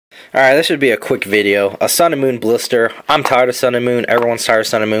Alright, this should be a quick video. A Sun and Moon Blister. I'm tired of Sun and Moon. Everyone's tired of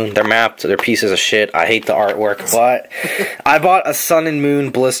Sun and Moon. They're mapped. They're pieces of shit. I hate the artwork. But I bought a Sun and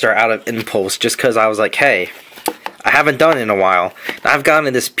Moon Blister out of impulse just because I was like, hey, I haven't done it in a while. I've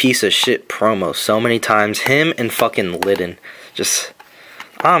gotten this piece of shit promo so many times. Him and fucking Lydon. Just,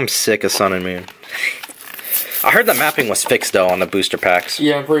 I'm sick of Sun and Moon. I heard the mapping was fixed though on the booster packs.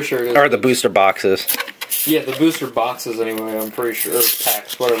 Yeah, I'm pretty sure it is. Or the booster boxes. Yeah, the booster boxes anyway, I'm pretty sure. Or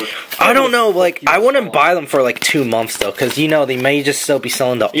packs, whatever. I don't know, like, I wouldn't buy them for like 2 months though, because you know, they may just still be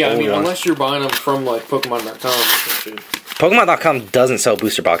selling the old ones. Unless you're buying them from like Pokemon.com. Pokemon.com doesn't sell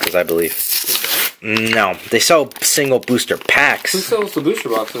booster boxes, I believe. No, they sell single booster packs. Who sells the booster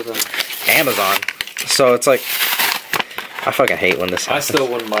boxes then? Amazon. So it's like, I fucking hate when this happens. I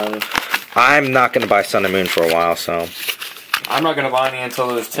still wouldn't buy them. I'm not going to buy Sun and Moon for a while, so. I'm not going to buy any until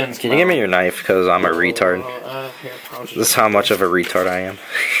those tins Can you give me your knife, because I'm a retard. Here, This is how much of a retard I am.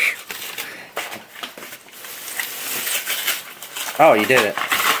 Oh, you did it.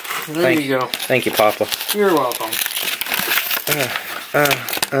 There you go. Thank you, Papa. You're welcome.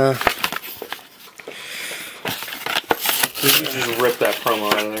 You just rip that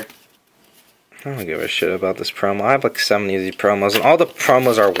promo out of there. I don't give a shit about this promo. I have like 70 of these promos, and all the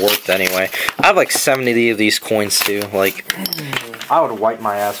promos are worth anyway. I have like 70 of these coins too. Like, I would wipe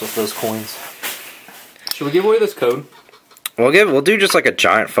my ass with those coins. Should we give away this code? We'll do just like a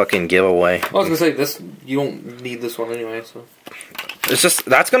giant fucking giveaway. I was gonna say this. You don't need this one anyway, so. It's just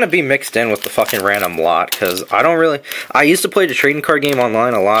that's gonna be mixed in with the fucking random lot because I don't really. I used to play the trading card game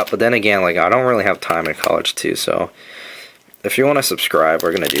online a lot, but then again, like I don't really have time in college too. So, if you want to subscribe,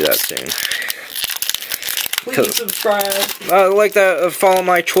 we're gonna do that soon. Please subscribe. Like that. Follow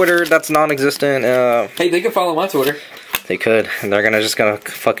my Twitter. That's non-existent. Hey, they can follow my Twitter. They could, and they're just gonna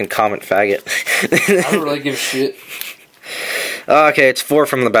fucking comment faggot. I don't really give a shit. Okay, it's 4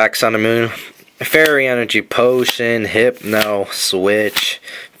 from the back. Sun and Moon, Fairy Energy Potion, Hypno, Switch,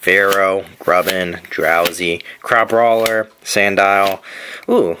 Pharaoh, Grubbin, Drowsy, Crabrawler, Sandile.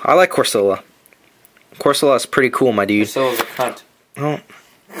 Ooh, I like Corsola. Corsola is pretty cool, my dude. Corsola is a cunt. Oh.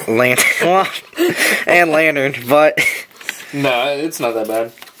 Well, and Lantern, but no, it's not that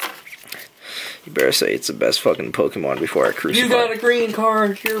bad. You better say it's the best fucking Pokemon before I crucify. You got a green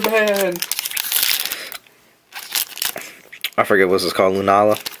card, you're bad. I forget what it's called,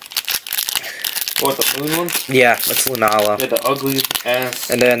 Lunala. What, the moon one? Yeah, it's Lunala. Yeah, the ugly ass.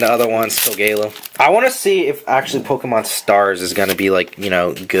 And then the other one's Togalo. I want to see if actually Pokemon Stars is gonna be like, you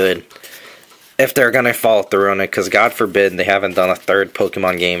know, good. If they're gonna follow through on it, because God forbid they haven't done a third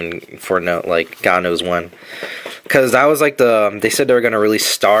Pokemon game for no, like, God knows when. Because that was like they said they were gonna release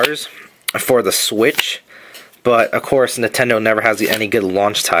Stars for the Switch, but of course Nintendo never has any good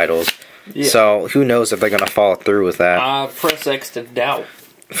launch titles. Yeah. So who knows if they're gonna follow through with that. Press X to doubt.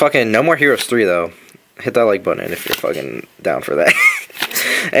 Fucking No More Heroes 3 though. Hit that like button if you're fucking down for that.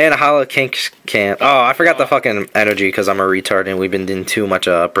 And Hollow Kink can't. Oh, I forgot the fucking energy because I'm a retard and we've been doing too much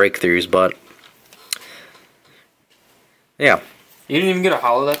breakthroughs, but. Yeah. You didn't even get a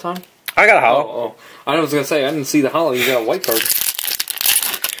hollow that time? I got a hollow. Oh. I was going to say, I didn't see the hollow. You got a white card.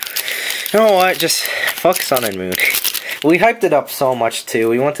 You know what? Just fuck Sun and Moon. We hyped it up so much, too.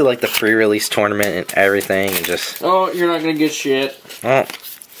 We went to, like, the pre-release tournament and everything and just... Oh, you're not going to get shit. Oh,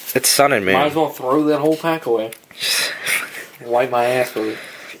 it's Sun and Moon. Might as well throw that whole pack away. Wipe my ass with it.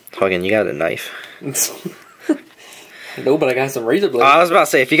 Fucking, you got a knife. No, but I got some razor blades. I was about to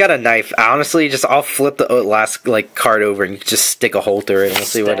say, if you got a knife, honestly, I'll flip the last like card over and just stick a hole through it and we'll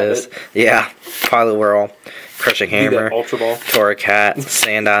see what it is. Yeah, Pilot Whirl, Crushing Hammer, Ultra Ball, Torracat,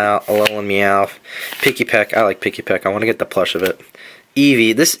 Sandile, Alolan Meowth, Picky Peck. I like Picky Peck. I want to get the plush of it.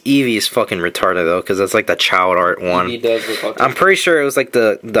 Eevee. This Eevee is fucking retarded though, because it's like the child art one. Eevee does look like I'm pretty sure it was like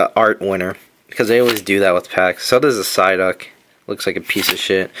the art winner, because they always do that with packs. So does the Psyduck. Looks like a piece of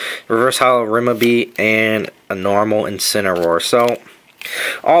shit. Reverse Hollow Rimabeat and a normal Incineroar. So,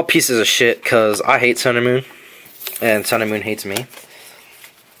 all pieces of shit because I hate Sun and Moon. And Sun and Moon hates me.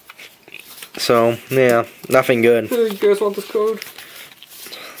 So, yeah, nothing good. You guys want this code?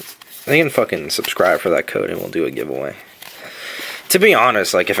 They can fucking subscribe for that code and we'll do a giveaway. To be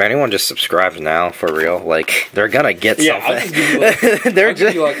honest, like, if anyone just subscribes now, for real, like, they're gonna get something. I'll just give you, I'll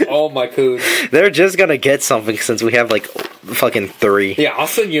give you, like, all my codes. They're just gonna get something since we have, like, fucking 3. Yeah, I'll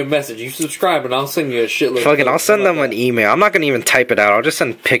send you a message. You subscribe and I'll send you a shitload. Fucking, I'll send them an email. I'm not gonna even type it out. I'll just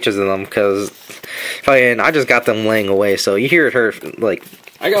send pictures of them, because, fucking, I just got them laying away, so you hear her, like...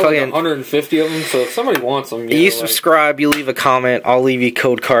 I got like 150 of them, so if somebody wants them... You subscribe, you leave a comment, I'll leave you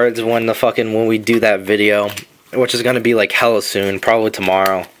code cards when we do that video. Which is going to be like hella soon, probably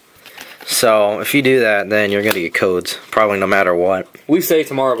tomorrow. So if you do that, then you're gonna get codes, probably no matter what. We say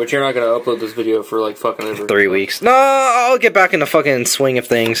tomorrow, but you're not gonna upload this video for like fucking ever. 3 weeks. No, I'll get back in the fucking swing of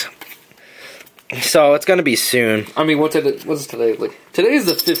things. So it's gonna be soon. I mean, what's today? Like today is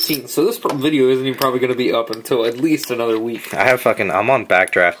the 15th, so this video isn't even probably gonna be up until at least another week. I'm on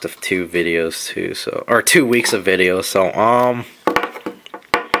backdraft of 2 videos too, or 2 weeks of videos. So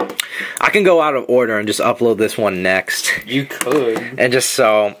I can go out of order and just upload this one next. You could. And just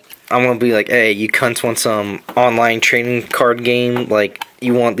so I'm gonna be like, hey, you cunts want some online trading card game? Like,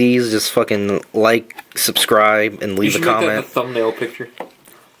 you want these? Just fucking like, subscribe, and leave a comment. Make that the thumbnail picture.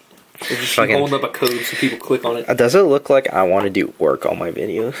 Or just holding up a code so people click on it. Does it look like I want to do work on my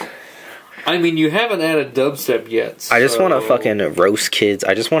videos? I mean, you haven't added dubstep yet. So... I just want to fucking roast kids.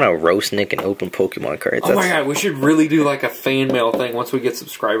 I just want to roast Nick and open Pokemon cards. Oh my god, we should really do like a fan mail thing once we get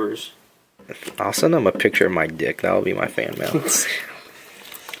subscribers. I'll send them a picture of my dick. That'll be my fan mail.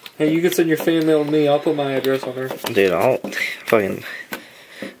 Hey, you can send your fan mail to me. I'll put my address on there. Dude, I'll fucking...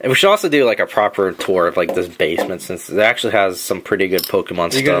 And we should also do like a proper tour of like this basement, since it actually has some pretty good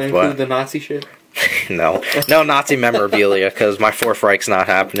Pokemon stuff. You gonna include the Nazi shit? No Nazi memorabilia, because my Fourth Reich's not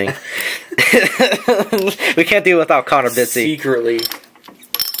happening. We can't do it without Connor Bitsy. Secretly.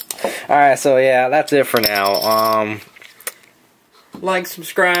 Alright, so yeah, that's it for now. Like,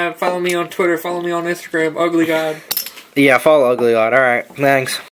 subscribe, follow me on Twitter, follow me on Instagram, Ugly God. Yeah, follow Ugly God. Alright, thanks.